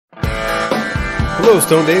Hello,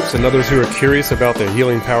 Stoned Apes and others who are curious about the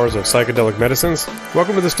healing powers of psychedelic medicines.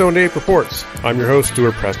 Welcome to the Stoned Ape Reports. I'm your host,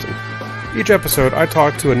 Stuart Preston. Each episode, I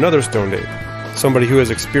talk to another Stoned Ape, somebody who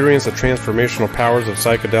has experienced the transformational powers of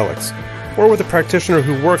psychedelics, or with a practitioner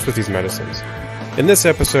who works with these medicines. In this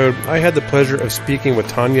episode, I had the pleasure of speaking with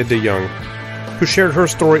Tania de Jong, who shared her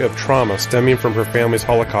story of trauma stemming from her family's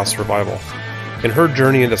Holocaust survival, and her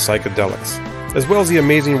journey into psychedelics, as well as the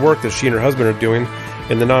amazing work that she and her husband are doing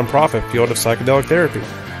in the nonprofit field of psychedelic therapy.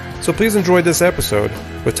 So please enjoy this episode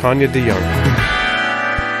with Tania de Jong.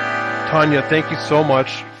 Tania, thank you so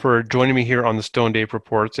much for joining me here on the Stoned Ape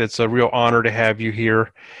Reports. It's a real honor to have you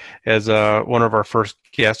here as one of our first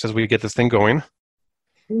guests as we get this thing going.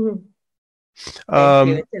 Thank you.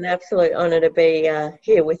 It's an absolute honor to be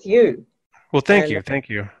here with you. Well, thank you.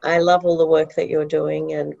 I love all the work that you're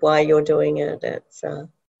doing and why you're doing it. It's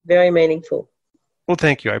very meaningful. Well,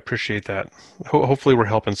 thank you. I appreciate that. Hopefully we're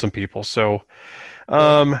helping some people. So,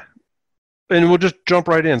 and we'll just jump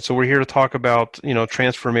right in. So we're here to talk about,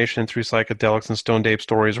 transformation through psychedelics and Stoned Ape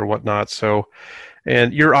stories or whatnot. So,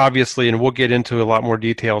 and you're obviously, and we'll get into a lot more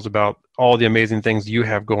details about all the amazing things you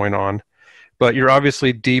have going on, but you're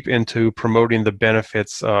obviously deep into promoting the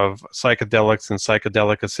benefits of psychedelics and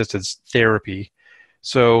psychedelic-assisted therapy.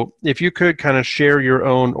 So if you could kind of share your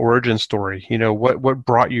own origin story, what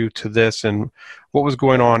brought you to this and what was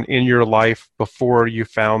going on in your life before you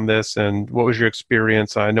found this and what was your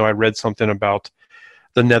experience? I know I read something about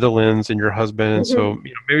the Netherlands and your husband. And so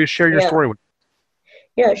maybe share your story with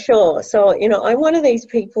me. Yeah, sure. So, I'm one of these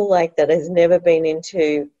people that has never been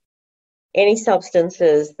into any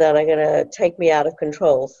substances that are going to take me out of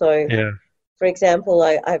control. So, for example,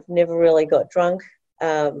 I've never really got drunk.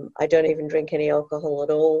 I don't even drink any alcohol at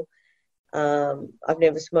all. I've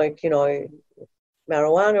never smoked,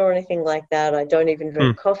 marijuana or anything like that. I don't even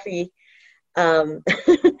drink coffee.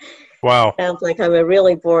 Wow. Sounds like I'm a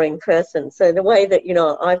really boring person. So the way that,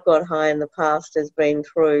 I've got high in the past has been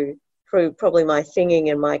through probably my singing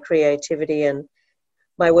and my creativity and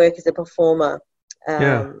my work as a performer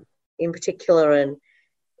in particular, and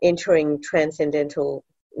entering transcendental,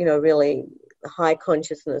 really high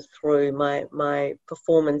consciousness through my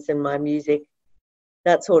performance and my music,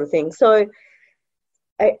 that sort of thing. So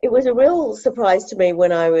it was a real surprise to me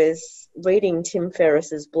when I was reading Tim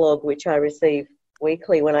Ferriss's blog, which I receive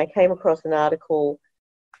weekly, when I came across an article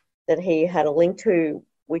that he had a link to,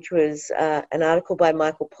 which was an article by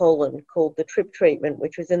Michael Pollan called The Trip Treatment,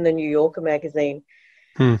 which was in the New Yorker magazine.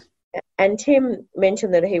 And Tim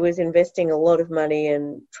mentioned that he was investing a lot of money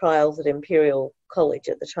in trials at Imperial College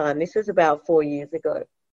at the time. This was about 4 years ago.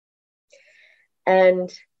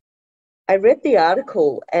 And I read the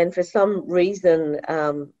article, and for some reason,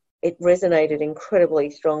 it resonated incredibly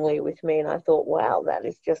strongly with me. And I thought, wow, that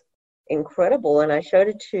is just incredible. And I showed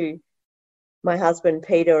it to my husband,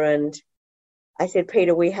 Peter, and I said,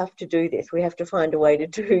 Peter, we have to do this. We have to find a way to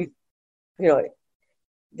do,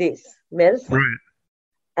 this medicine. Right.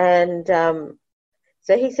 And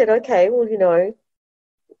so he said, okay, well,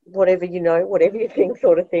 whatever you think,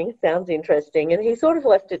 sort of thing, sounds interesting. And he sort of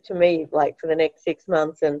left it to me for the next 6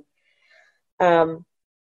 months. And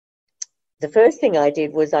the first thing I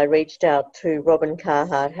did was I reached out to Robin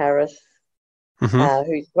Carhart Harris,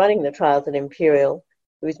 who's running the trials at Imperial,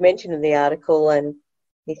 who was mentioned in the article. And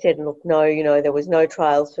he said, look, no, there was no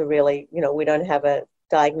trials for really, we don't have a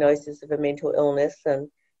diagnosis of a mental illness. And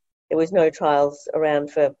there was no trials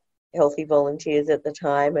around for healthy volunteers at the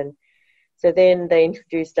time. And so then they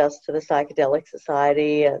introduced us to the Psychedelic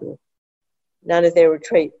Society, and none of their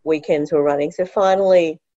retreat weekends were running. So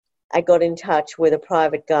finally I got in touch with a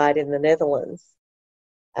private guide in the Netherlands,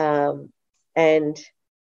 and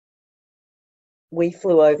we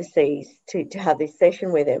flew overseas to have this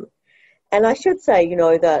session with him. And I should say,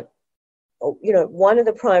 that, one of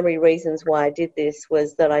the primary reasons why I did this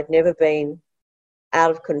was that I'd never been out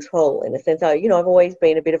of control, in a sense. I've always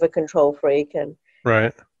been a bit of a control freak, and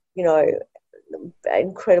right,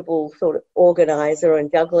 incredible sort of organizer and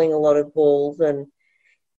juggling a lot of balls, and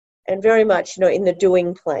very much in the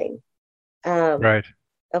doing plane of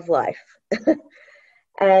life.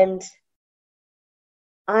 And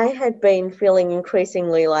I had been feeling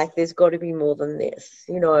increasingly like there's got to be more than this,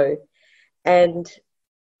 and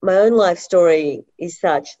my own life story is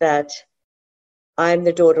such that I'm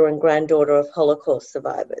the daughter and granddaughter of Holocaust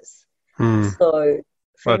survivors. So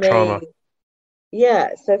for me, trauma.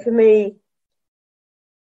 So for me,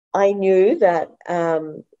 I knew that I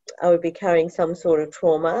would be carrying some sort of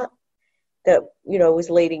trauma that, was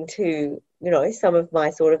leading to, some of my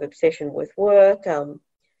sort of obsession with work, that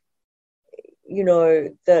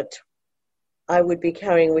I would be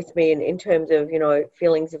carrying with me in terms of,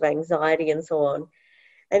 feelings of anxiety and so on.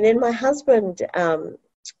 And then my husband,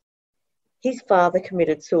 his father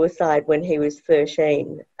committed suicide when he was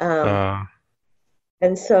 13. Uh,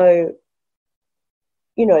 And so,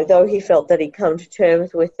 though he felt that he'd come to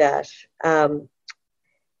terms with that,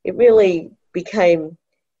 it really became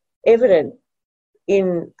evident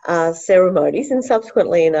in our ceremonies and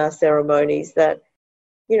subsequently in our ceremonies that,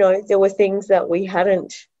 there were things that we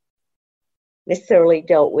hadn't necessarily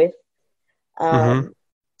dealt with, mm-hmm.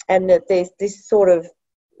 and that there's this sort of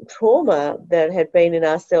trauma that had been in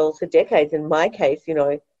ourselves for decades, in my case,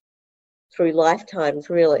 through lifetimes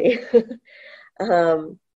really,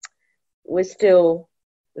 was still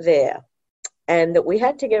there. And that we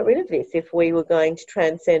had to get rid of this if we were going to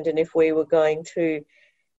transcend and if we were going to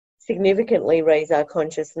significantly raise our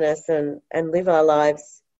consciousness and live our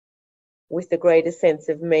lives with the greatest sense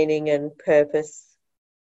of meaning and purpose,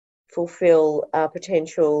 fulfill our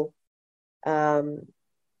potential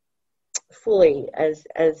fully as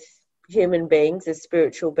human beings, as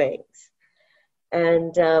spiritual beings.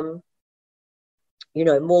 And,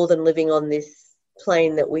 more than living on this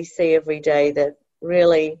plane that we see every day, that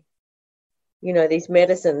really, these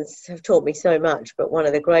medicines have taught me so much, but one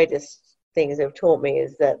of the greatest things they've taught me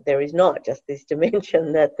is that there is not just this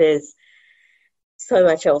dimension, that there's so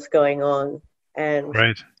much else going on, and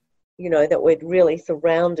Right. that we're really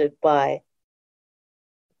surrounded by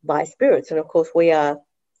spirits. And of course we are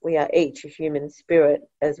each a human spirit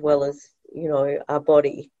as well as our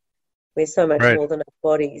body. We're so much Right. more than our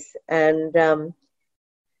bodies. And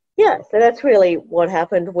so that's really what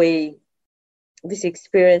happened. This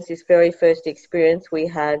very first experience we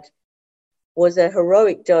had was a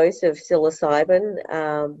heroic dose of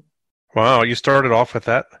psilocybin. Wow, you started off with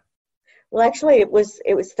that? Well, actually, it was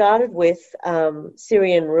started with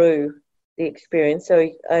Syrian rue, the experience. So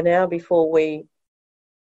an hour before we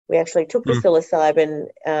actually took the Mm.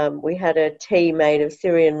 psilocybin, we had a tea made of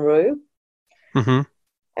Syrian rue. Mm-hmm.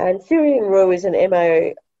 And Syrian rue is an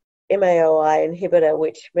MAOI inhibitor,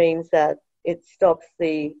 which means that it stops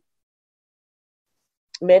the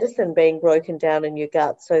medicine being broken down in your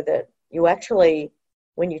gut, so that you actually,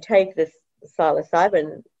 when you take this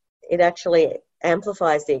psilocybin, it actually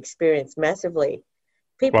amplifies the experience massively.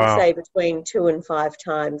 People Wow. say between 2 and 5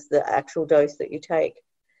 times the actual dose that you take.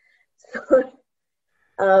 So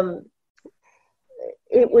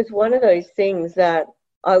it was one of those things that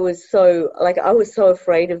I was so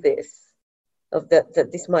afraid of this, that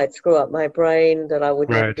this might screw up my brain, that I would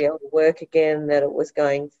never Right. be able to work again, that it was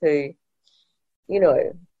going to,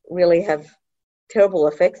 really have terrible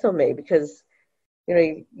effects on me, because,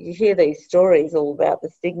 you hear these stories all about the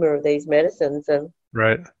stigma of these medicines. And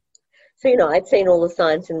Right. so, I'd seen all the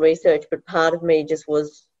science and research, but part of me just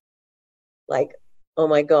was like, oh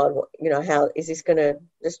my God, how is this going to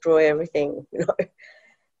destroy everything,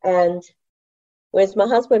 And whereas my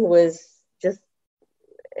husband was just,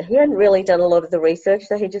 he hadn't really done a lot of the research,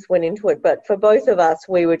 so he just went into it. But for both of us,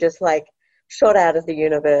 we were just like shot out of the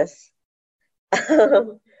universe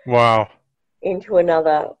Wow. into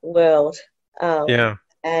another world. Yeah.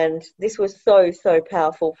 And this was so, so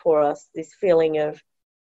powerful for us, this feeling of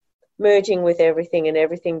merging with everything and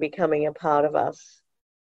everything becoming a part of us,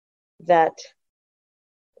 that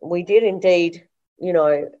we did indeed,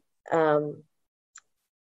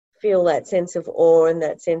 feel that sense of awe and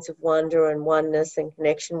that sense of wonder and oneness and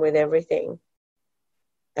connection with everything.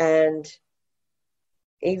 And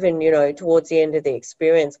even, towards the end of the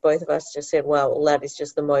experience, both of us just said, wow, well, that is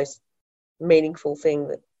just the most meaningful thing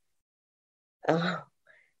that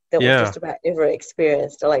we've Yeah. just about ever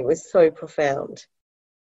experienced. Like, it was so profound.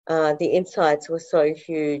 The insights were so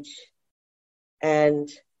huge, and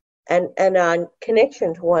our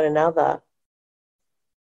connection to one another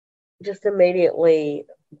just immediately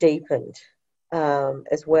deepened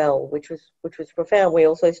as well, which was profound. We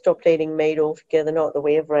also stopped eating meat altogether. Not that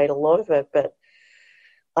we ever ate a lot of it, but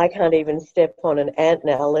I can't even step on an ant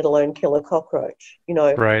now, let alone kill a cockroach.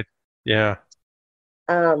 Right. Yeah.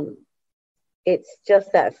 It's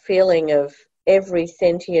just that feeling of every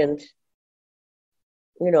sentient,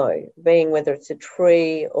 being, whether it's a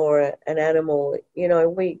tree or an animal,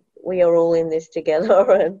 we are all in this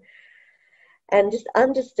together, and just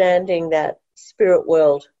understanding that spirit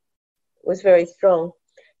world was very strong.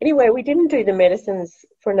 Anyway, we didn't do the medicines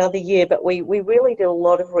for another year, but we really did a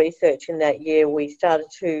lot of research in that year. We started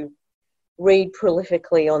to read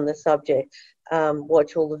prolifically on the subject,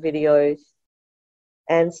 watch all the videos,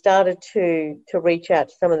 and started to reach out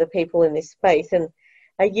to some of the people in this space. And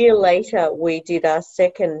a year later, we did our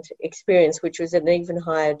second experience, which was an even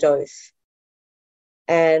higher dose.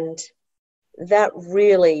 And that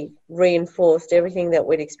really reinforced everything that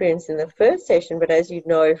we'd experienced in the first session. But as you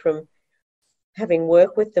know from having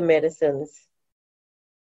worked with the medicines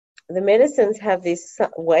have this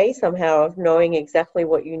way somehow of knowing exactly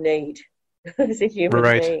what you need as a human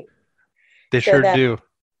Right. being. They So sure do.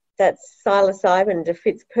 that psilocybin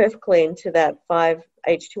fits perfectly into that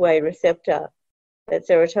 5-HT2A receptor, that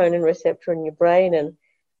serotonin receptor in your brain, and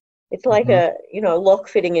it's like Mm-hmm. a lock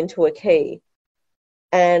fitting into a key.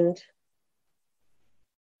 And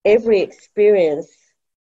every experience,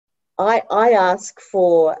 I ask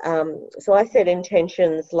for, so I set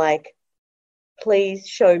intentions like, please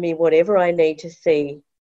show me whatever I need to see,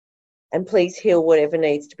 and please heal whatever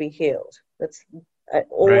needs to be healed. That's Right.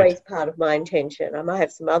 always part of my intention. I might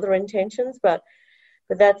have some other intentions, but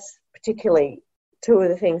that's particularly two of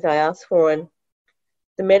the things I ask for, and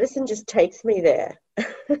the medicine just takes me there.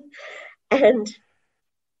 And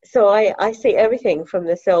so I see everything from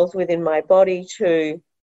the cells within my body to,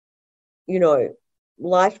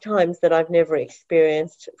 lifetimes that I've never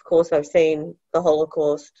experienced. Of course, I've seen the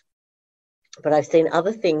Holocaust, but I've seen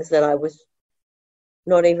other things that I was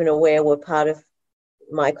not even aware were part of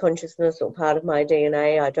my consciousness or part of my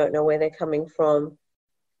DNA. I don't know where they're coming from.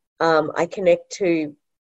 I connect to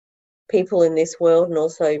people in this world and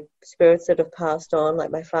also spirits that have passed on, like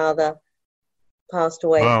my father passed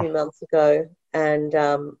away a Wow. few months ago. And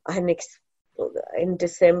in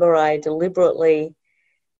December, I deliberately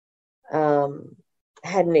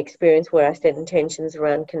had an experience where I set intentions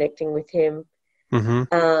around connecting with him.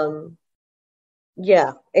 Mm-hmm.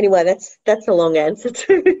 Yeah. Anyway, that's a long answer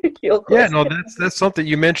to your Yeah, no, question. that's something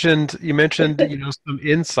you mentioned. You mentioned, some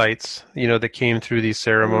insights, that came through these Mm,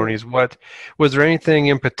 ceremonies. What was there anything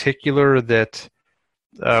in particular that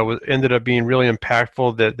ended up being really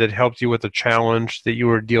impactful that helped you with the challenge that you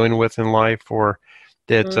were dealing with in life, or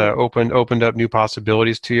that mm, opened up new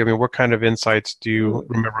possibilities to you? I mean, what kind of insights do you mm.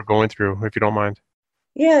 remember going through, if you don't mind?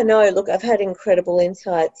 Yeah, no, look, I've had incredible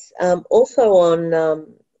insights. I've also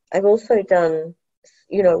done,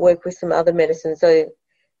 work with some other medicines. So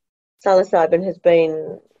psilocybin has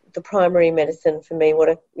been the primary medicine for me,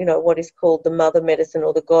 what is called the mother medicine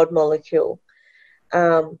or the God molecule.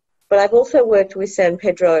 But I've also worked with San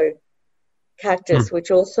Pedro Hmm. cactus,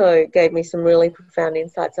 which also gave me some really profound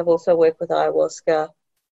insights. I've also worked with ayahuasca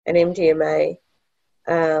and MDMA.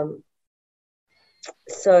 Um,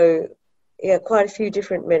 so, yeah, quite a few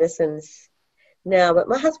different medicines now. But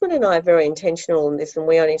my husband and I are very intentional in this, and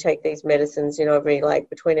we only take these medicines,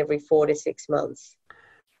 between every 4 to 6 months,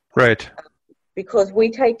 Right. because we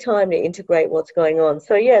take time to integrate what's going on.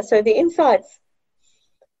 So, yeah, so the insights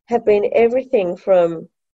have been everything from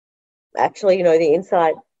actually, the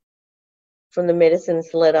insight from the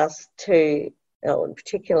medicines led us to, in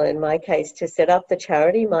particular in my case, to set up the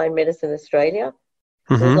charity, Mind Medicine Australia.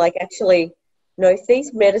 It was Mm-hmm. like, actually, if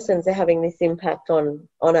these medicines are having this impact on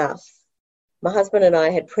us, my husband and I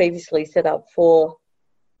had previously set up 4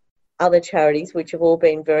 other charities, which have all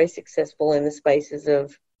been very successful in the spaces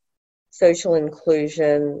of social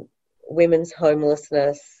inclusion, women's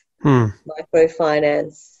homelessness, Hmm.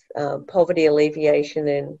 microfinance, poverty alleviation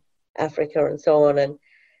in Africa, and so on. And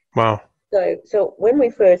Wow. so when we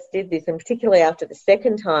first did this, and particularly after the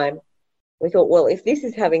second time, we thought, well, if this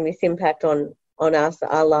is having this impact on us,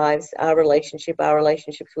 our lives, our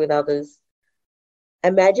relationships with others,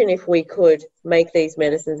 imagine if we could make these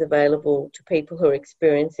medicines available to people who are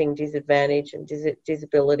experiencing disadvantage and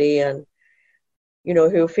disability, and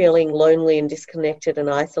who are feeling lonely and disconnected and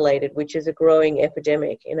isolated, which is a growing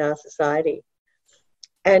epidemic in our society.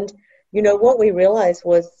 And what we realized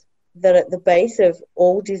was that at the base of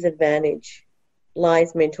all disadvantage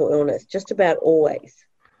lies mental illness, just about always.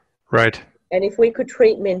 Right. And if we could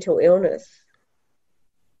treat mental illness,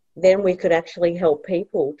 then we could actually help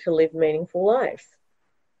people to live meaningful lives.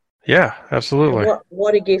 Yeah, And absolutely.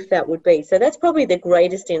 what a gift that would be. So that's probably the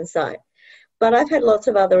greatest insight. But I've had lots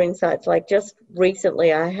of other insights. Like just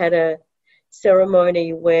recently, I had a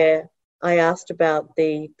ceremony where I asked about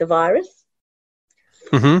the virus.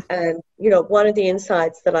 Mm-hmm. And, one of the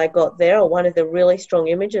insights that I got there, or one of the really strong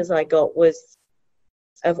images I got, was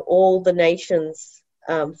of all the nations'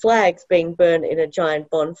 flags being burned in a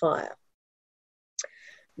giant bonfire,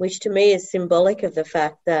 which to me is symbolic of the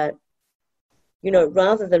fact that,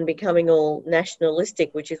 rather than becoming all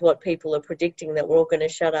nationalistic, which is what people are predicting, that we're all going to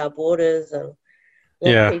shut our borders and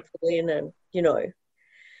lock Yeah. people in and,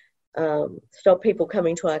 stop people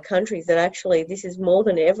coming to our countries, that actually this is more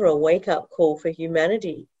than ever a wake-up call for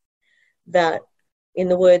humanity, that, in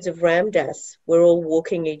the words of Ramdas, we're all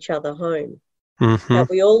walking each other home, Mm-hmm. that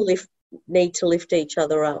we all need to lift each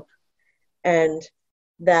other up. And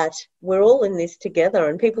that we're all in this together,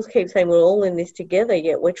 and people keep saying we're all in this together,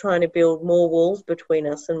 yet we're trying to build more walls between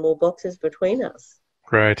us and more boxes between us.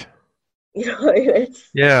 Right. It's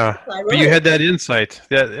Yeah. But you had ironic. that insight,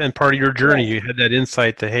 that, and part of your journey, Yes, you had that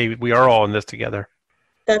insight that, hey, we are all in this together.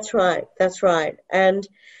 that's right. That's right. And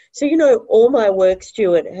so, all my work,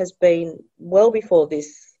 Stuart, has been well before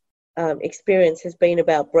this experience has been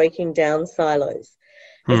about breaking down silos,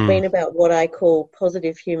 has Hmm. been about what I call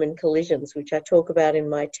positive human collisions, which I talk about in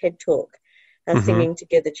my TED talk, how Mm-hmm. singing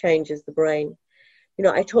together changes the brain.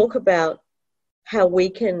 I talk about how we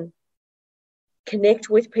can connect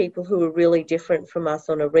with people who are really different from us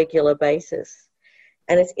on a regular basis.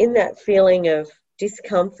 And it's in that feeling of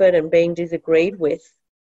discomfort and being disagreed with,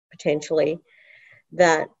 potentially,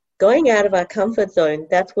 that going out of our comfort zone,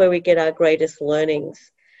 that's where we get our greatest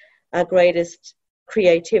learnings. Our greatest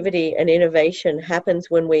creativity and innovation happens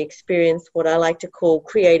when we experience what I like to call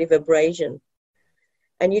creative abrasion.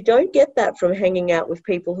 And you don't get that from hanging out with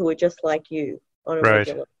people who are just like you on a Right.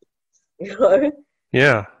 regular, you know?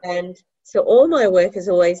 Yeah. And so all my work has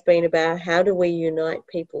always been about how do we unite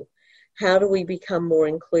people? How do we become more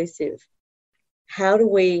inclusive? How do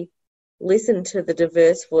we listen to the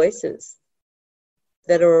diverse voices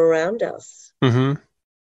that are around us? Mm-hmm.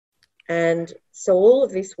 And so all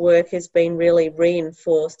of this work has been really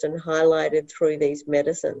reinforced and highlighted through these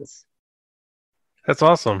medicines. That's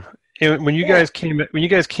awesome. And Yeah. when you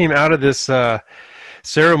guys came out of this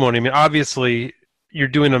ceremony, I mean, obviously you're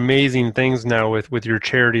doing amazing things now with your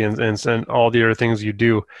charity and all the other things you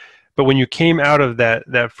do. But when you came out of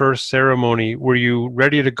that first ceremony, were you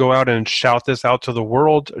ready to go out and shout this out to the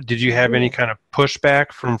world? Did you have any Mm. kind of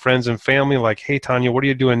pushback from friends and family, like, "Hey, Tanya, what are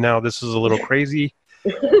you doing now? This is a little crazy."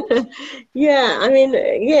 Yeah, I mean,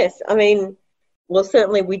 yes. I mean, well,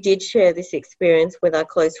 certainly we did share this experience with our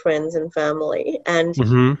close friends and family. And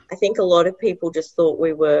Mm-hmm. I think a lot of people just thought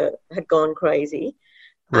had gone crazy.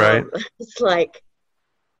 Right. It's like,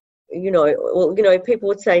 people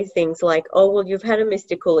would say things like, oh, well, you've had a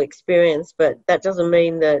mystical experience, but that doesn't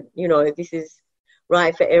mean that, this is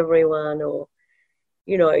right for everyone. Or,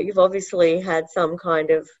 you've obviously had some kind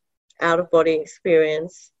of out of body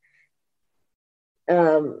experience,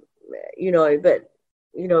 um, but,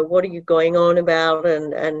 what are you going on about?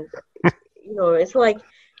 And it's like,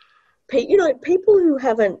 people who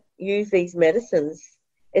haven't used these medicines,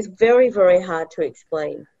 it's very, very hard to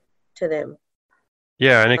explain to them.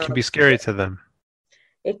 Yeah, and it can Um, be scary to them.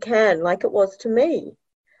 it can, like it was to me.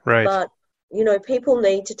 Right. But, people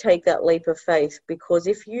need to take that leap of faith, because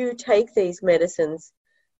if you take these medicines,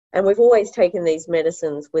 and we've always taken these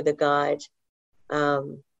medicines with a guide,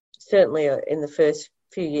 certainly in the first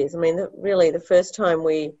few years. I mean, really, the first time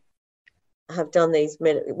we have done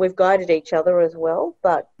we've guided each other as well,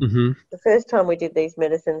 but Mm-hmm. the first time we did these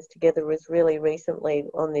medicines together was really recently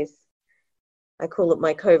on this, I call it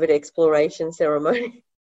my COVID exploration ceremony.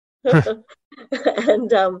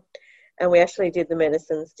 and and we actually did the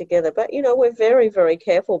medicines together. But we're very, very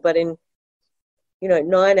careful. But in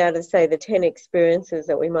 9 out of, say, the 10 experiences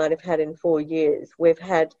that we might have had in 4 years, we've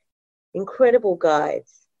had incredible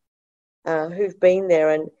guides who've been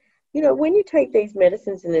there. And when you take these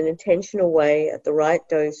medicines in an intentional way at the right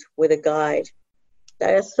dose with a guide,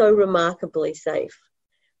 they are so remarkably safe.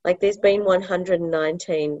 Like, there's been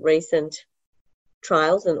 119 recent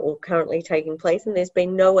trials and all currently taking place, and there's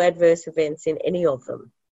been no adverse events in any of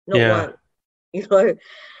them, not Yeah. one. you know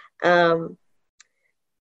um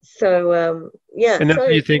yeah, And that's so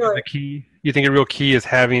what you think is the key. You think a real key is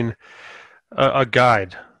having a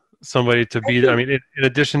guide, somebody to I be. I think, mean, in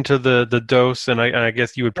addition to the dose, and I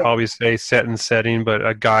guess you would yeah, probably say set and setting, but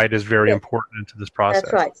a guide is very yeah, important into this that's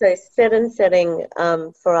process. right. So setting,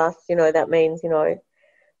 for us, that means,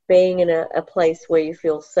 being in a place where you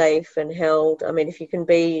feel safe and held. I mean, if you can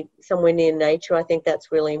be somewhere near nature, I think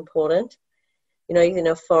that's really important. In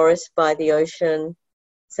a forest by the ocean,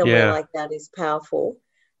 somewhere Yeah. like that is powerful.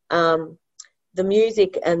 The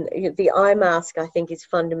music and the eye mask, I think, is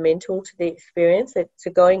fundamental to the experience.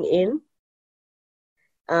 So going in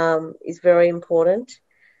is very important.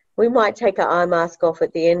 We might take our eye mask off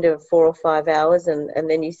at the end of 4 or 5 hours, and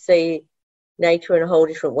then you see nature in a whole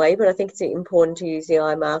different way. But I think it's important to use the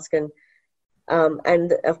eye mask, and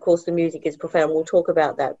of course the music is profound. We'll talk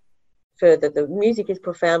about that further. The music is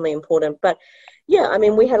profoundly important. But yeah, I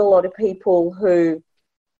mean, we had a lot of people who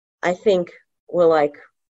I think were like,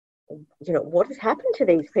 what has happened to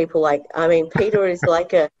these people? Like, I mean, Peter is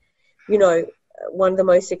like you know, one of the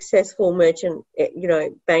most successful merchant,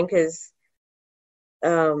 bankers,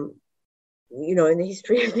 um, in the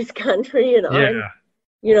history of this country. And I'm,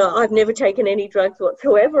 Yeah. I've never taken any drugs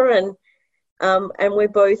whatsoever. And we're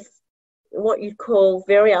both what you'd call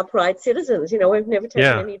very upright citizens. You know, we've never taken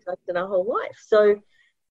Yeah. any drugs in our whole life. So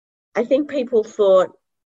I think people thought,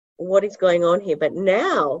 what is going on here? But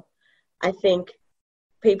now I think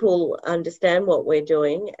people understand what we're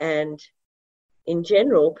doing, and in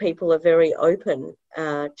general, people are very open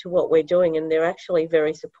to what we're doing, and they're actually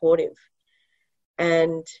very supportive.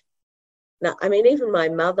 And now, I mean, even my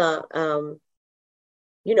mother,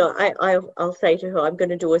 you know, I'll say to her, I'm going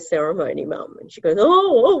to do a ceremony, Mum. And she goes,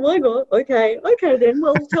 oh my God, okay then,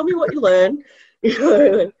 well, tell me what you learn, you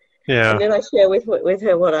know. Yeah. And then I share with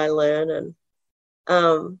her what I learn. And,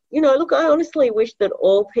 you know, look, I honestly wish that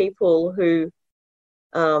all people who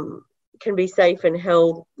can be safe and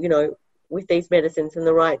held, you know, with these medicines in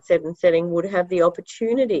the right setting would have the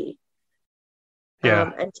opportunity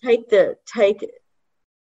and take that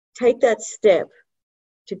step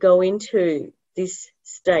to go into this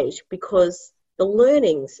state, because the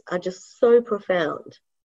learnings are just so profound,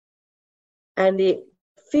 and the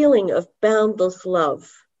feeling of boundless love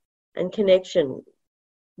and connection,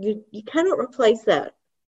 you cannot replace that,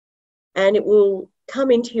 and it will come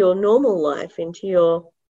into your normal life, into your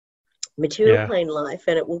material plane life,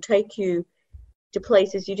 and it will take you to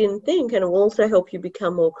places you didn't think, and it will also help you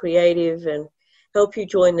become more creative and help you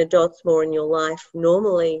join the dots more in your life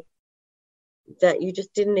normally that you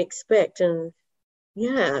just didn't expect. And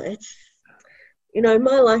yeah, it's, you know,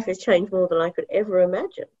 my life has changed more than I could ever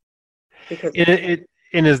imagine because of it.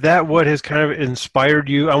 And is that what has kind of inspired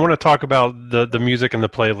you? I want to talk about the music and the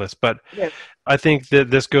playlist, but yeah. I think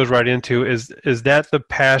that this goes right into is that the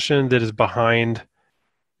passion that is behind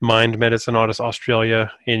Mind Medicine Artists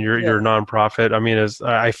Australia in your nonprofit? I mean,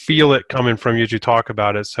 I feel it coming from you as you talk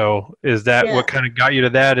about it. So is that what kind of got you to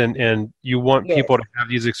that? And you want people to have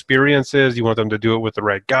these experiences? You want them to do it with the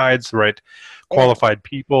right guides, the right qualified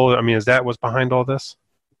people? I mean, is that what's behind all this?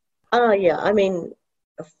 Yeah. I mean,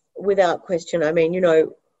 without question. I mean, you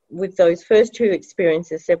know, with those first two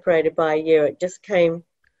experiences separated by a year, it just came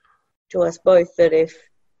to us both that if,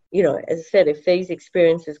 you know, as I said, if these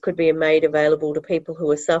experiences could be made available to people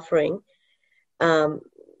who are suffering, you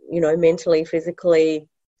know, mentally, physically,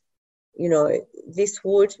 you know, this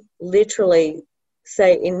would literally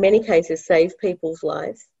in many cases, save people's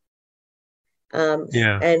lives,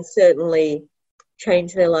 and certainly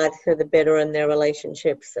change their lives for the better and their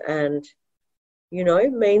relationships, and, you know,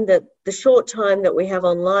 mean that the short time that we have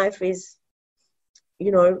on life is,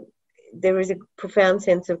 you know, there is a profound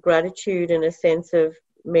sense of gratitude and a sense of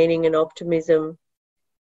meaning and optimism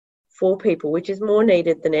for people, which is more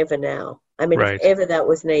needed than ever now. I mean, if ever that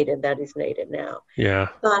was needed, that is needed now. Yeah.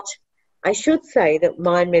 But I should say that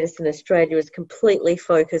Mind Medicine Australia is completely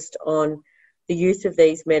focused on the use of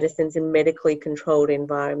these medicines in medically controlled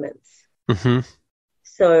environments. Mm-hmm.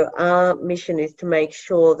 So our mission is to make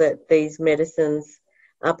sure that these medicines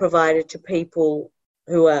are provided to people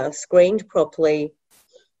who are screened properly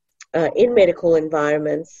in medical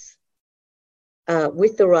environments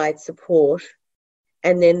with the right support,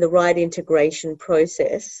 and then the right integration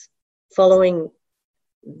process following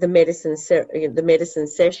the medicine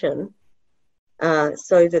session,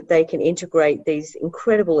 so that they can integrate these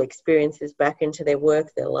incredible experiences back into their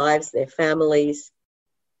work, their lives, their families,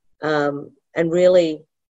 and really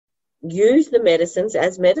use the medicines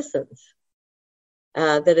as medicines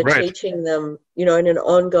that are teaching them, you know, in an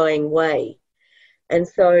ongoing way. And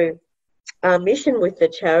so our mission with the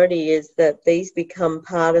charity is that these become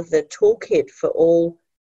part of the toolkit for all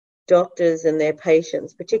doctors and their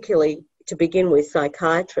patients, particularly to begin with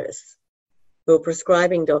psychiatrists who are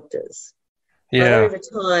prescribing doctors. But over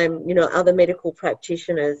time, you know, other medical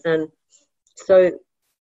practitioners. And so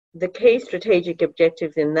the key strategic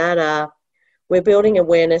objectives in that are, we're building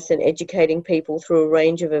awareness and educating people through a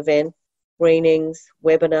range of events, screenings,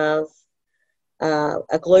 webinars,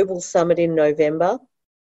 a global summit in November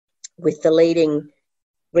with the leading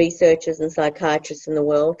researchers and psychiatrists in the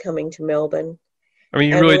world coming to Melbourne. I mean,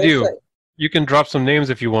 you really do. You can drop some names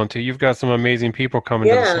if you want to. You've got some amazing people coming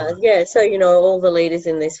to the summit. Yeah. So, you know, all the leaders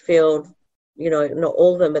in this field, you know, not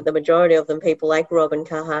all of them, but the majority of them, people like Robin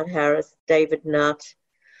Carhart-Harris, David Nutt,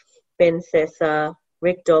 Ben Sessa,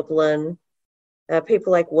 Rick Doblin,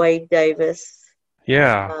 people like Wade Davis.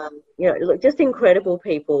 Yeah. You know, just incredible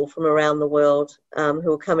people from around the world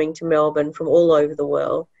who are coming to Melbourne from all over the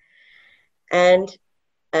world. And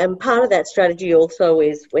part of that strategy also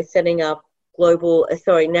is we're setting up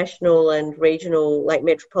national and regional, like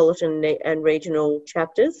metropolitan and regional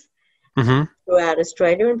chapters throughout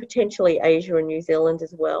Australia and potentially Asia and New Zealand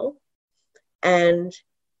as well. And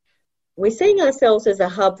we're seeing ourselves as a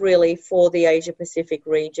hub really for the Asia Pacific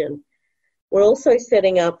region. We're also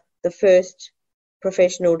setting up the first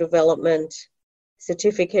professional development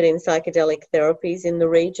certificate in psychedelic therapies in the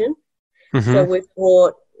region. So Mm-hmm. we've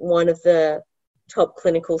brought one of the top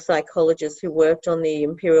clinical psychologists who worked on the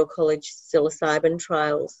Imperial College Psilocybin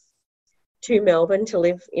trials to Melbourne to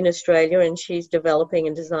live in Australia, and she's developing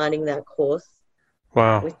and designing that course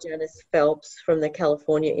Wow. with Janice Phelps from the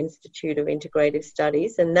California Institute of Integrative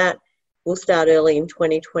Studies, and that will start early in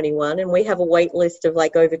 2021. And we have a wait list of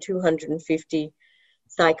like over 250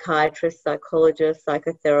 psychiatrists, psychologists,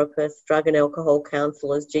 psychotherapists, drug and alcohol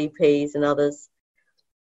counsellors, GPs and others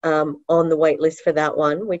on the wait list for that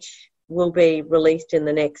one, which will be released in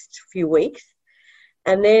the next few weeks.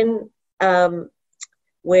 And then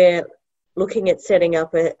we're looking at setting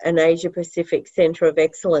up an Asia Pacific Centre of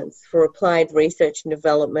Excellence for applied research and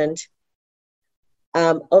development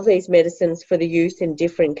of these medicines for the use in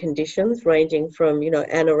different conditions, ranging from,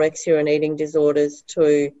 anorexia and eating disorders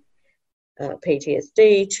to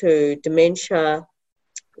PTSD to dementia,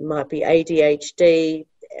 it might be ADHD,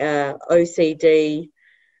 OCD.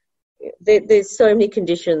 There's so many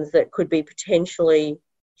conditions that could be potentially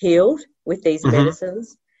healed with these Mm-hmm.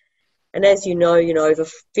 medicines. And as you know, over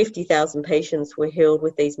 50,000 patients were healed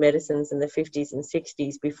with these medicines in the 50s and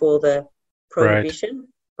 60s before the Right. prohibition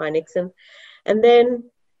by Nixon. And then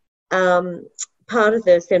part of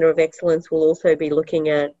the Centre of Excellence will also be looking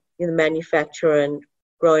at the manufacture and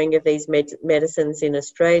growing of these medicines in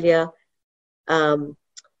Australia, the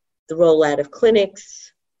rollout of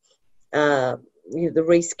clinics, the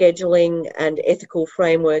rescheduling and ethical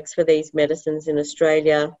frameworks for these medicines in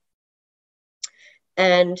Australia.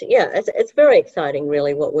 And yeah, it's very exciting,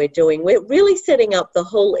 really, what we're doing. We're really setting up the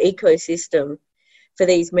whole ecosystem for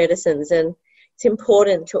these medicines. And it's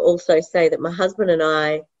important to also say that my husband and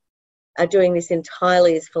I are doing this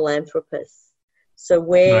entirely as philanthropists. So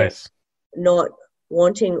we're Nice. not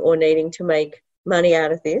wanting or needing to make money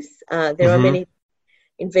out of this. There are Mm-hmm. many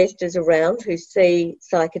investors around who see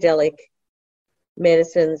psychedelic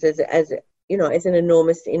medicines as an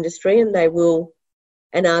enormous industry, and they will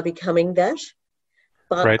and are becoming that.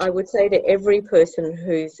 But Right. I would say to every person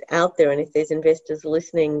who's out there, and if there's investors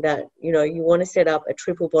listening, that, you want to set up a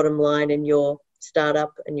triple bottom line in your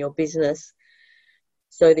startup and your business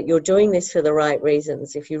so that you're doing this for the right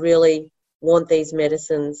reasons. If you really want these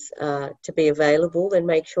medicines to be available, then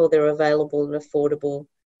make sure they're available and affordable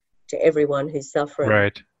to everyone who's suffering.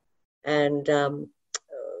 Right. And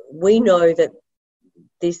we know that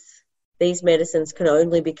these medicines can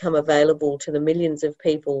only become available to the millions of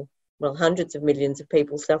people, well, hundreds of millions of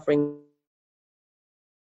people suffering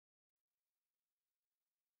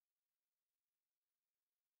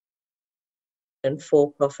and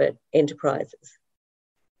for-profit enterprises.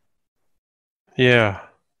 Yeah.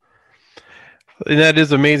 And that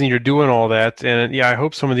is amazing you're doing all that. And yeah, I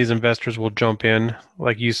hope some of these investors will jump in.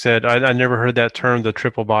 Like you said, I never heard that term, the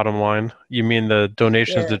triple bottom line. You mean the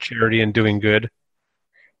donations Yeah. to charity and doing good?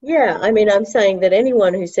 Yeah, I mean, I'm saying that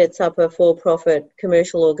anyone who sets up a for-profit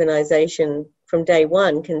commercial organisation from day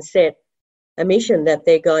one can set a mission that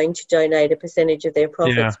they're going to donate a percentage of their Yeah.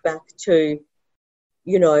 profits back to,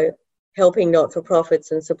 helping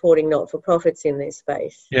not-for-profits and supporting not-for-profits in this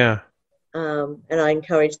space. Yeah. And I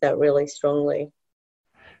encourage that really strongly.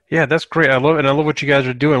 Yeah, that's great. I love what you guys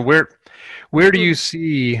are doing. Where do you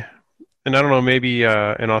see, and I don't know, maybe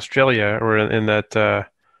in Australia or in that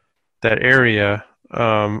area,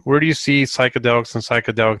 where do you see psychedelics and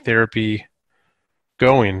psychedelic therapy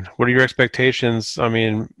going? What are your expectations? I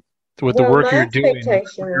mean, with the Well, work my you're doing, what are your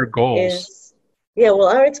expectation goals? is, yeah, well,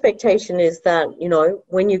 our expectation is that,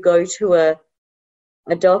 when you go to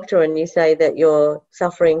a doctor and you say that you're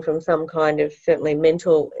suffering from some kind of certainly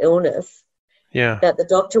mental illness, Yeah. that the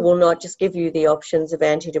doctor will not just give you the options of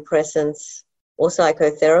antidepressants or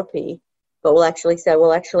psychotherapy, but will actually say,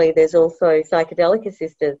 well, actually, there's also psychedelic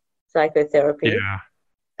assisted psychotherapy. Yeah.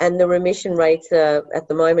 And the remission rates are at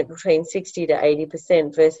the moment between 60 to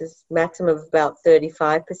 80% versus maximum of about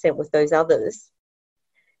 35% with those others.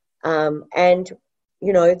 And,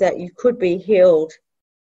 that you could be healed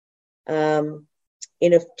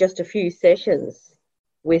in just a few sessions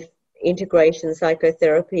with integration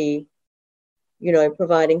psychotherapy,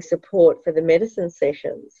 providing support for the medicine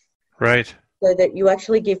sessions, Right. so that you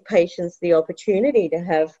actually give patients the opportunity to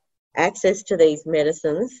have access to these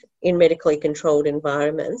medicines in medically controlled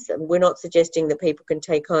environments. And we're not suggesting that people can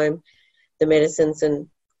take home the medicines and,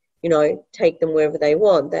 take them wherever they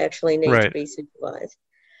want. They actually need to Right. be supervised.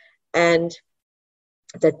 And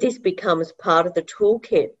that this becomes part of the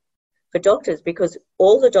toolkit for doctors, because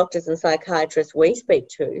all the doctors and psychiatrists we speak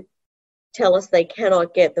to tell us they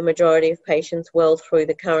cannot get the majority of patients well through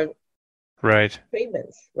the current Right.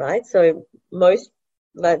 treatments, right? So most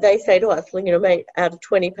Like they say to us, you know, mate, out of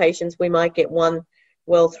 20 patients, we might get one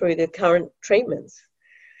well through the current treatments.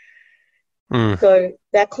 Mm. So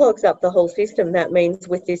that clogs up the whole system. That means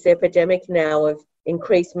with this epidemic now of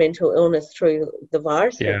increased mental illness through the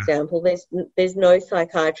virus, for Yeah. example, there's no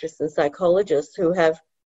psychiatrists and psychologists who have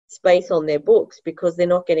space on their books because they're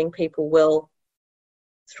not getting people well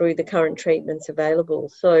through the current treatments available.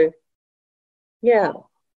 So, yeah.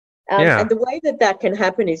 Yeah. And the way that that can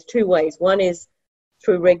happen is two ways. One is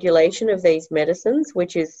through regulation of these medicines,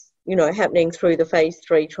 which is, you know, happening through the phase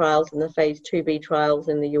 3 trials and the phase 2B trials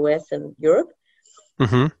in the US and Europe.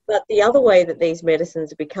 Mm-hmm. But the other way that these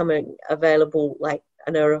medicines are becoming available, like,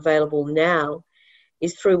 and are available now,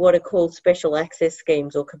 is through what are called special access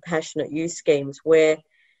schemes or compassionate use schemes, where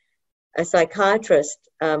a psychiatrist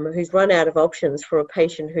who's run out of options for a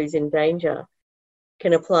patient who's in danger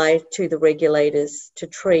can apply to the regulators to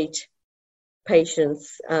treat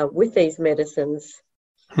patients with these medicines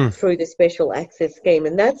through the special access scheme.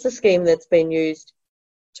 And that's a scheme that's been used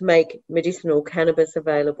to make medicinal cannabis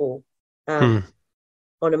available on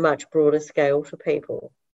a much broader scale for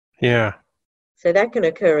people. Yeah. So that can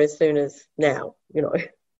occur as soon as now, you know,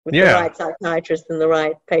 with the Yeah. right psychiatrist and the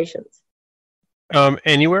right patients.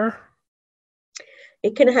 Anywhere?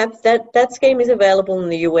 It can have that scheme is available in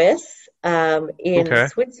the US, in Okay.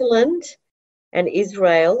 Switzerland and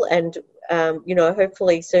Israel, and you know,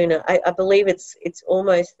 hopefully sooner. I believe it's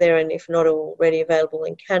almost there, and if not already available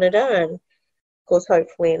in Canada, and of course,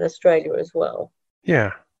 hopefully in Australia as well.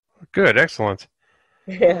 Yeah. Good. Excellent.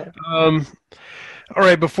 Yeah, Um, all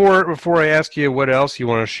right. Before I ask you what else you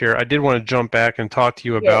want to share, I did want to jump back and talk to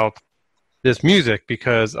you yeah, about this music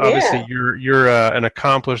because obviously yeah. you're an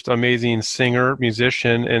accomplished, amazing singer,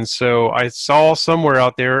 musician, and so I saw somewhere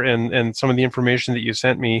out there and some of the information that you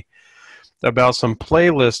sent me about some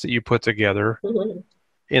playlists that you put together.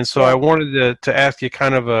 And so I Yeah. wanted to ask you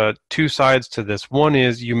kind of two sides to this. One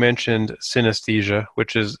is you mentioned synesthesia,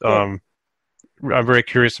 which is Yeah. I'm very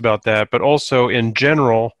curious about that, but also in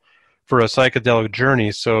general for a psychedelic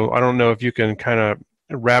journey. So I don't know if you can kind of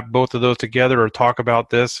wrap both of those together or talk about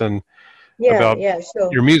this and Yeah, about yeah,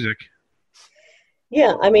 sure. your music.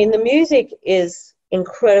 Yeah, I mean, the music is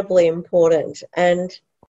incredibly important, and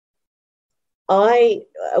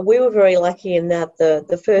we were very lucky in that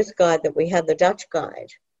the first guide that we had, the Dutch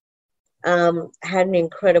guide, had an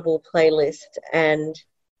incredible playlist, and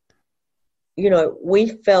you know, we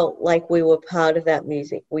felt like we were part of that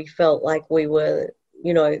music. We felt like we were,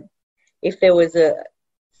 you know, if there was a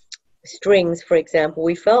strings, for example,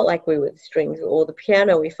 we felt like we were the strings, or the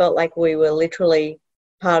piano, we felt like we were literally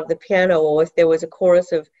part of the piano, or if there was a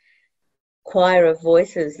chorus of choir of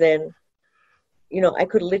voices, then, you know, I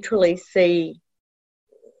could literally see,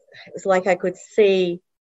 it was like I could see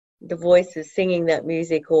the voices singing that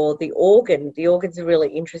music, or the organ. The organs are really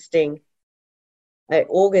interesting.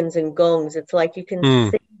 Organs and gongs, it's like you can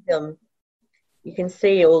Mm, see them, you can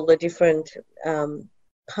see all the different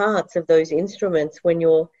parts of those instruments when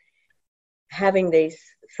you're having these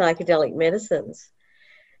psychedelic medicines.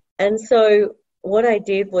 And so what I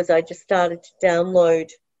did was I just started to download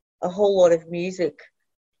a whole lot of music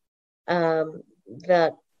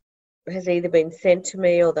that has either been sent to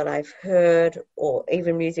me or that I've heard, or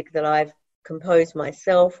even music that I've composed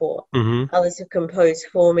myself or hmm others have composed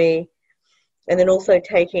for me. And then also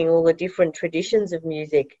taking all the different traditions of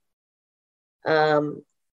music um,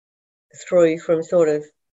 through from sort of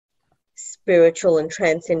spiritual and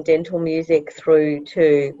transcendental music through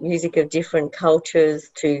to music of different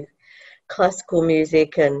cultures to classical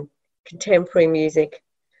music and contemporary music.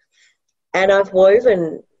 And I've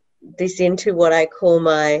woven this into what I call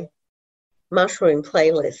my mushroom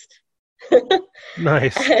playlist.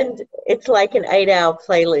 nice. And it's like an 8-hour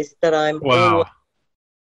playlist that I'm always Wow.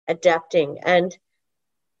 adapting. And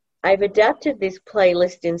I've adapted this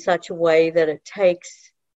playlist in such a way that it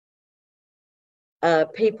takes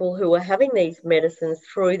people who are having these medicines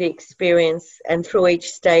through the experience and through each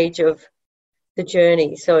stage of the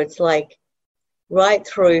journey. So it's like right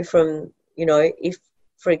through from, you know, if,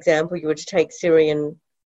 for example, you were to take Syrian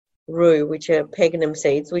rue, which are peganum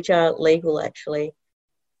seeds, which are legal actually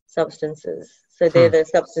substances. So they're Hmm. the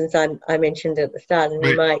substance I mentioned at the start, and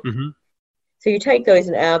you Right. might. hmm So you take those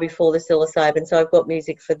an hour before the psilocybin. So I've got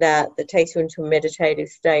music for that that takes you into a meditative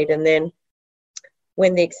state, and then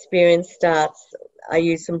when the experience starts, I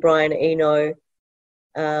use some Brian Eno,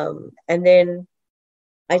 and then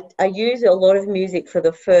I use a lot of music for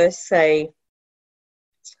the first, say,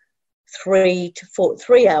 3 to 4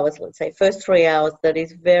 3 hours, let's say, first 3 hours. That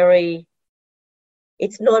is very,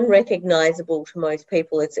 it's non-recognizable to most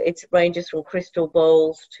people. It ranges from crystal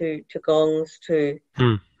bowls to gongs to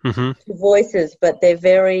Hmm. Mm-hmm. voices, but they're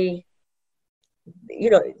very,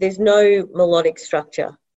 there's no melodic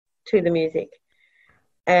structure to the music,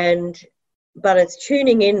 but it's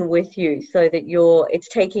tuning in with you so that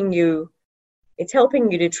it's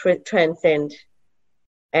helping you to transcend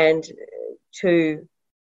and to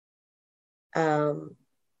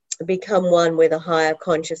become one with a higher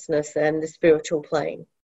consciousness and the spiritual plane.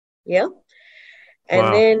 Yeah. And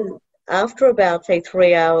Wow. then after about, say,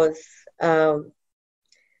 3 hours,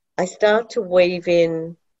 I start to weave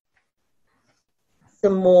in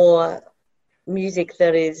some more music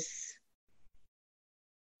that is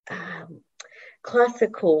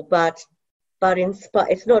classical, but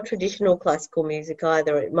it's not traditional classical music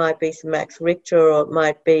either. It might be some Max Richter, or it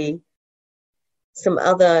might be some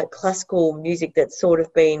other classical music that's sort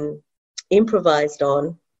of been improvised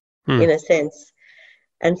on, in a sense,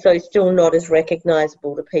 and so still not as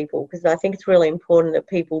recognizable to people, because I think it's really important that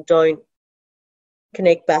people don't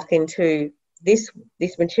connect back into this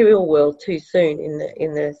material world too soon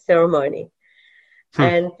in the ceremony.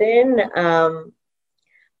 And then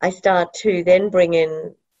I start to then bring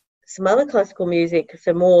in some other classical music,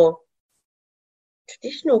 some more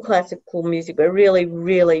traditional classical music, but really,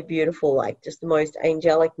 really beautiful, like just the most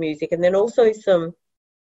angelic music. And then also some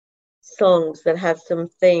songs that have some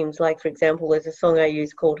themes, like, for example, there's a song I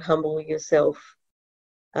use called Humble Yourself,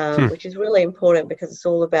 which is really important because it's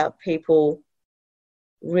all about people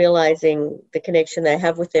realizing the connection they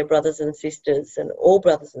have with their brothers and sisters, and all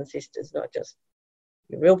brothers and sisters, not just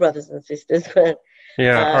your real brothers and sisters, but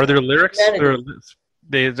Yeah. Are there lyrics?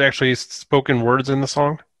 There's actually spoken words in the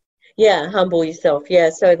song? Yeah, Humble Yourself. Yeah,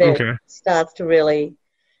 so that Okay. starts to really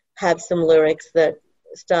have some lyrics that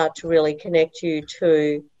start to really connect you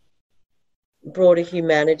to broader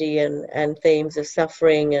humanity and themes of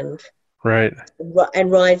suffering and Right.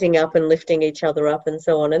 rising up and lifting each other up and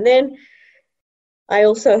so on. And then I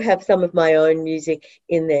also have some of my own music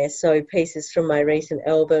in there, so pieces from my recent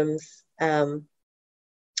albums.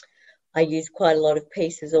 I use quite a lot of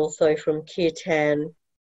pieces also from kirtan,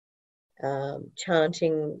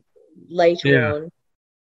 chanting later Yeah. on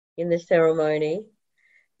in the ceremony.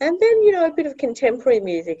 And then, a bit of contemporary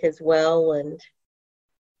music as well, and,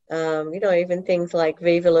 even things like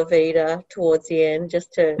Viva La Vida towards the end,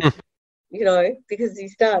 just to, because you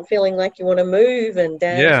start feeling like you want to move and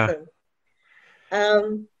dance.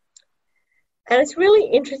 Yeah. And it's really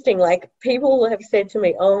interesting, like, people have said to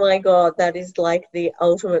me, oh my God, that is like the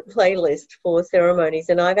ultimate playlist for ceremonies.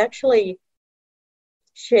 And I've actually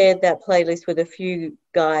shared that playlist with a few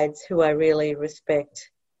guides who I really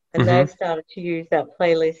respect, and they've started to use that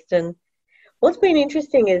playlist. And what's been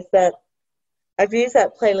interesting is that I've used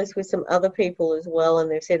that playlist with some other people as well, and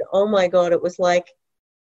they've said, oh my God, it was like,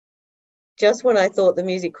 just when I thought the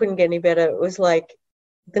music couldn't get any better, it was like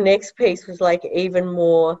the next piece was like even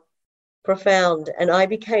more profound, and I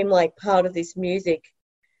became like part of this music,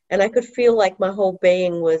 and I could feel like my whole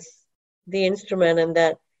being was the instrument, and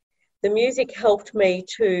that the music helped me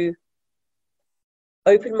to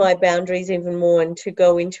open my boundaries even more and to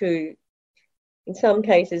go into, in some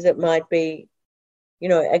cases it might be,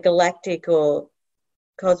 a galactic or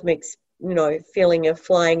cosmic, feeling of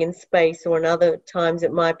flying in space, or in other times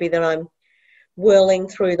it might be that I'm whirling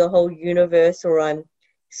through the whole universe, or I'm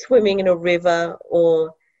swimming in a river,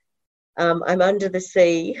 or I'm under the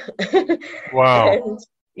sea. Wow. And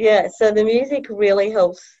yeah, so the music really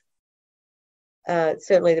helps,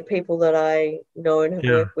 certainly the people that I know and have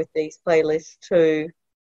Yeah. worked with these playlists, to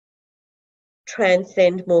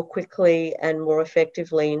transcend more quickly and more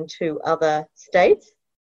effectively into other states.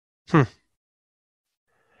 Well,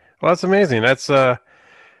 that's amazing. That's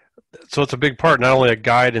so it's a big part, not only a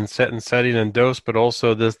guide and setting and dose, but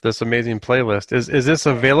also this amazing playlist. Is this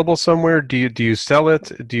available somewhere? Do you sell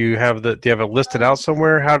it? Do you have it listed out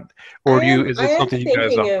somewhere? Is I it am something you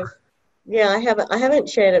guys thinking of, offer? yeah, I haven't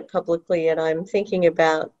shared it publicly yet. I'm thinking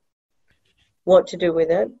about what to do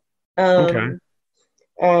with it. Okay.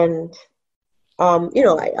 And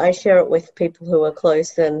I share it with people who are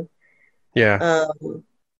close, Yeah. um,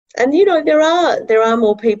 and there are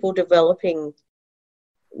more people developing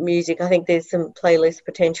music. I think there's some playlists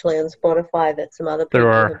potentially on Spotify that some other There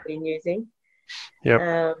people have are. been using. Yep.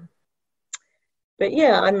 Um, but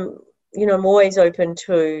yeah, I'm always open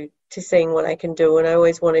to seeing what I can do, and I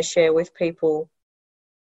always want to share with people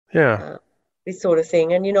Yeah. uh, this sort of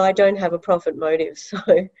thing. And I don't have a profit motive, so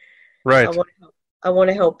I Right. want I want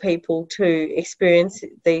to help people to experience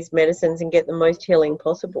these medicines and get the most healing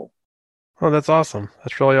possible. Oh, that's awesome.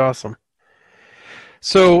 That's really awesome.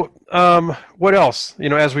 So, what else?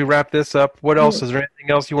 As we wrap this up, what else? Mm. Is there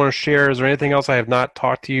anything else you want to share? Is there anything else I have not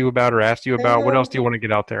talked to you about or asked you about? What else do Um, you want to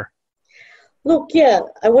get out there? Look, yeah,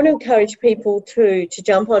 I want to encourage people to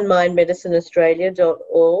jump on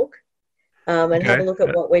mindmedicineaustralia.org and have a Okay. look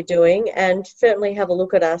at what we're doing, and certainly have a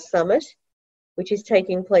look at our summit, which is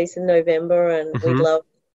taking place in November, and we'd Mm-hmm. love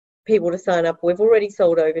people to sign up. We've already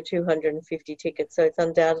sold over 250 tickets, so it's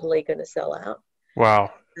undoubtedly going to sell out.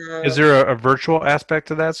 Wow. Is Um, there a virtual aspect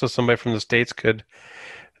to that, so somebody from the States could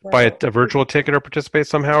buy well, a virtual ticket or participate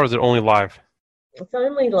somehow, or is it only live? it's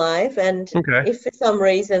only live, and Okay. if for some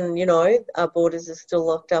reason, our borders are still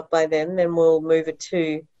locked up by then we'll move it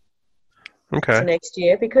to Okay. next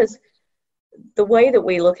year, because the way that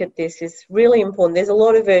we look at this is really important. There's a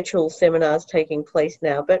lot of virtual seminars taking place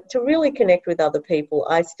now, but to really connect with other people,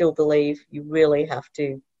 I still believe you really have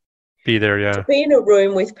Be there, to yeah. be in a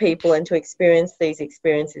room with people and to experience these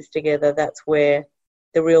experiences together. That's where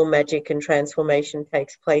the real magic and transformation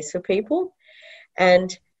takes place for people.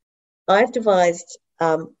 And I've devised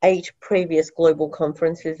 8 previous global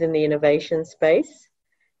conferences in the innovation space,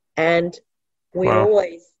 and we Wow.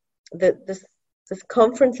 always the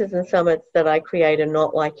conferences and summits that I create are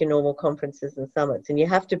not like your normal conferences and summits, and you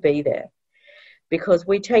have to be there because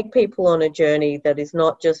we take people on a journey that is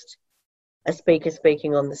not just a speaker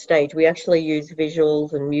speaking on the stage. We actually use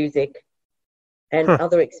visuals and music and Huh.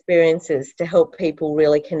 other experiences to help people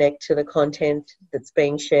really connect to the content that's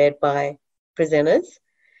being shared by presenters.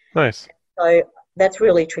 Nice. So that's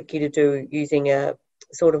really tricky to do using a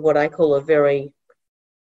sort of what I call a very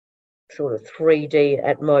sort of 3D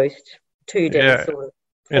at most, 2D Yeah. sort of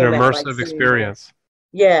An format like immersive Zoom. experience.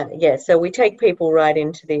 Yeah, yeah. So we take people right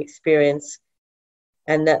into the experience,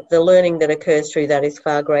 and that the learning that occurs through that is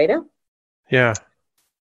far greater. Yeah.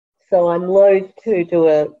 So I'm loath to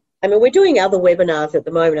do I mean, we're doing other webinars at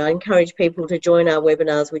the moment. I encourage people to join our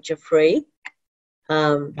webinars, which are free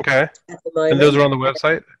Okay. at the And those moment. are on the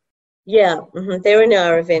website? Yeah, they're in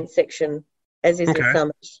our event section, as is the Okay.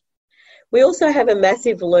 summit. We also have a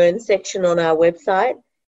massive learn section on our website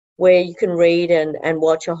where you can read and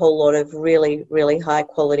watch a whole lot of really, really high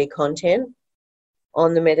quality content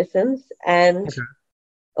on the medicines. And Okay.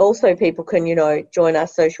 also people can, join our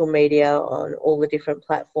social media on all the different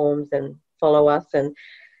platforms and follow us. And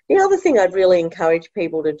the other thing I'd really encourage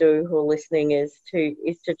people to do who are listening is to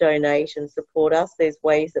donate and support us. There's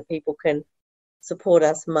ways that people can support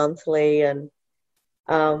us monthly, and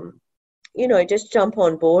just jump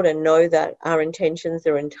on board and know that our intentions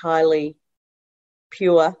are entirely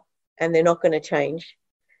pure and they're not going to change.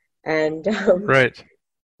 And Right.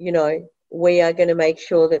 we are going to make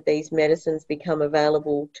sure that these medicines become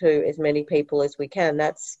available to as many people as we can.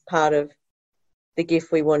 That's part of the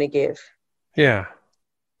gift we want to give. Yeah.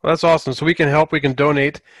 Well, that's awesome. So we can help, we can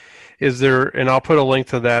donate. Is there, and I'll put a link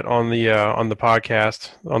to that on the podcast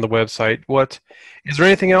on the website. What is there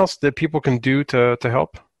anything else that people can do to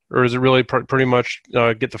help, or is it really pretty much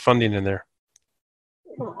get the funding in there?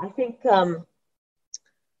 Well, I think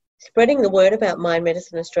spreading the word about Mind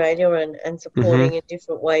Medicine Australia and Mm-hmm. supporting in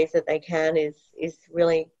different ways that they can is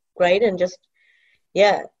really great. And just,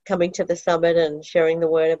 yeah, coming to the summit and sharing the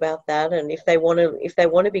word about that. And if they want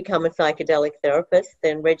to become a psychedelic therapist,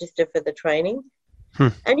 then register for the training. Hmm.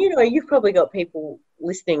 And you've probably got people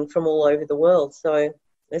listening from all over the world, so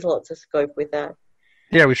there's lots of scope with that.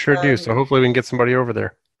 Yeah, we sure do. Um, So hopefully we can get somebody over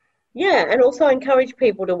there. yeah, and also encourage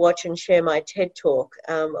people to watch and share my TED Talk.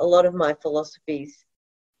 A lot of my philosophies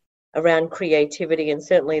around creativity, and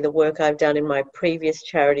certainly the work I've done in my previous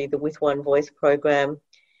charity, the With One Voice program,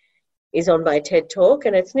 is on my TED Talk,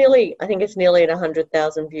 and I think it's nearly at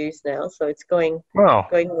 100,000 views now, so it's going Wow,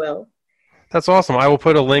 going well. that's awesome. I will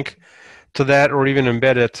put a link to that, or even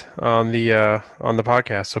embed it on the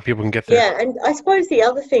podcast so people can get there. Yeah, and I suppose the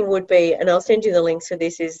other thing would be, and I'll send you the links for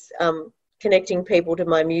this, is connecting people to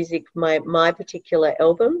my music, my particular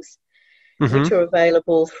albums, which Mm-hmm. are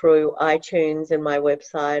available through iTunes and my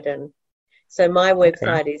website. And so my Okay.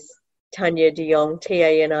 website is Tania de Jong,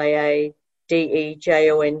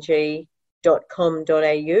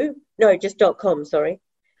 TaniaDejong.com.au. No, just .com, sorry. Okay.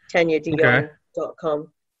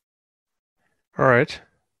 TaniaDeJong.com. All right.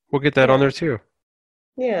 We'll get that on Yeah, there too.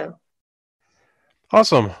 yeah.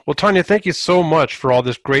 Awesome. Well, Tania, thank you so much for all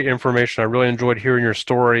this great information. I really enjoyed hearing your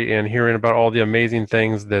story and hearing about all the amazing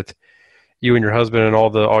things that you and your husband and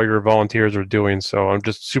all your volunteers are doing. So I'm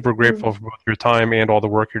just super grateful Mm. for both your time and all the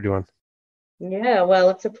work you're doing. Yeah, well,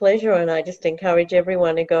 it's a pleasure, and I just encourage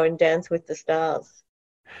everyone to go and dance with the stars.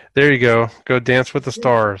 There you go. Go dance with the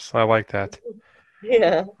stars. I like that.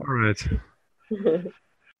 Yeah. All right.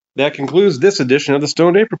 That concludes this edition of the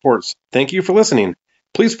Stoned Ape Reports. Thank you for listening.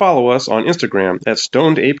 Please follow us on Instagram at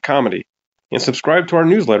Stoned Ape Comedy and subscribe to our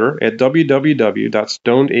newsletter at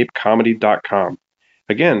www.stonedapecomedy.com.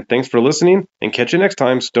 Again, thanks for listening and catch you next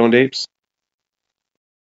time, Stoned Apes.